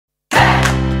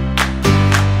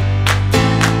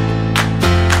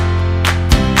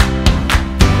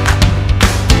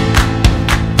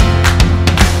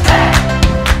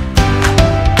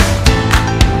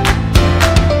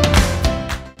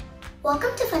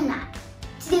Fun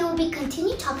Math. Today we'll be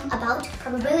continue talking about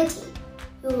probability.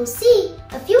 We will see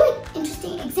a few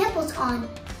interesting examples on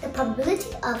the probability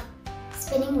of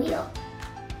spinning wheel.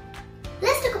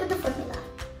 Let's talk about the formula.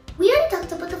 We already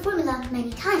talked about the formula many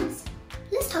times.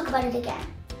 Let's talk about it again.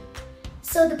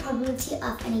 So the probability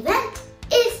of an event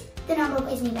is the number of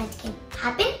ways an event can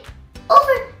happen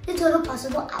over the total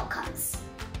possible outcomes.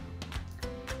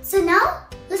 So now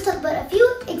let's talk about a few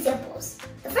examples.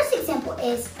 The first example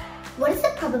is, what is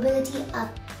the probability of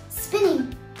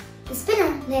the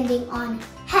spinner landing on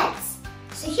heads?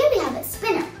 So here we have a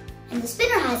spinner, and the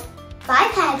spinner has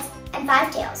 5 heads and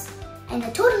 5 tails, and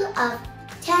a total of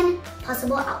 10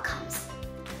 possible outcomes.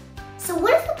 So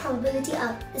what is the probability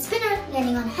of the spinner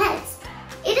landing on heads?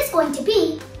 It is going to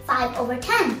be 5 over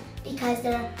 10 because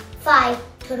there are 5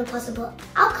 total possible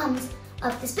outcomes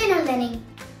of the spinner landing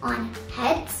on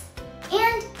heads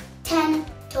and 10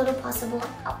 total possible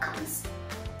outcomes.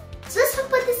 So let's talk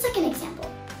about the second example.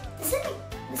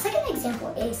 The second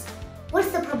example is, what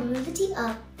is the probability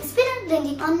of the spinner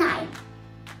landing on 9?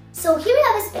 So here we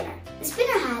have a spinner. The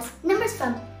spinner has numbers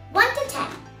from 1 to 10.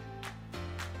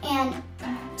 And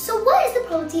so what is the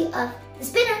probability of the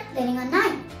spinner landing on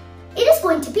 9? It is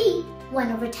going to be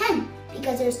 1 over 10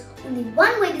 because there's only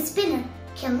one way the spinner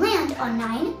can land on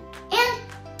 9 and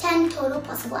 10 total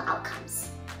possible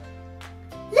outcomes.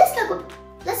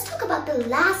 Let's talk about the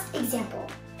last example.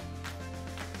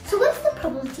 So what's the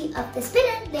probability of the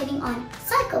spinner landing on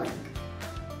cycling?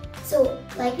 So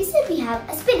like we said, we have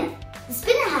a spinner. The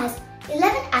spinner has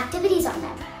 11 activities on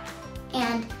them.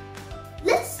 And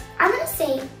I'm going to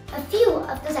say a few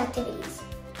of those activities.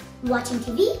 Watching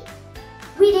TV,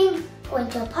 reading, going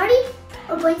to a party,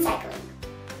 or going cycling.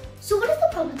 So what is the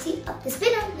probability of the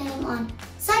spinner landing on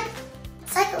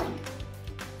cycling?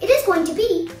 It is going to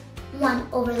be 1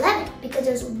 over 11 because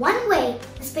there's one way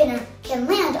the spinner can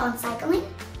land on cycling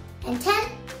and 10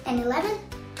 and 11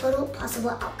 total possible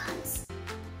outcomes.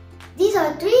 These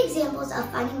are 3 examples of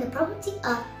finding the probability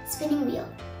of spinning wheel.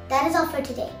 That is all for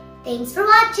today. Thanks for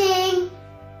watching!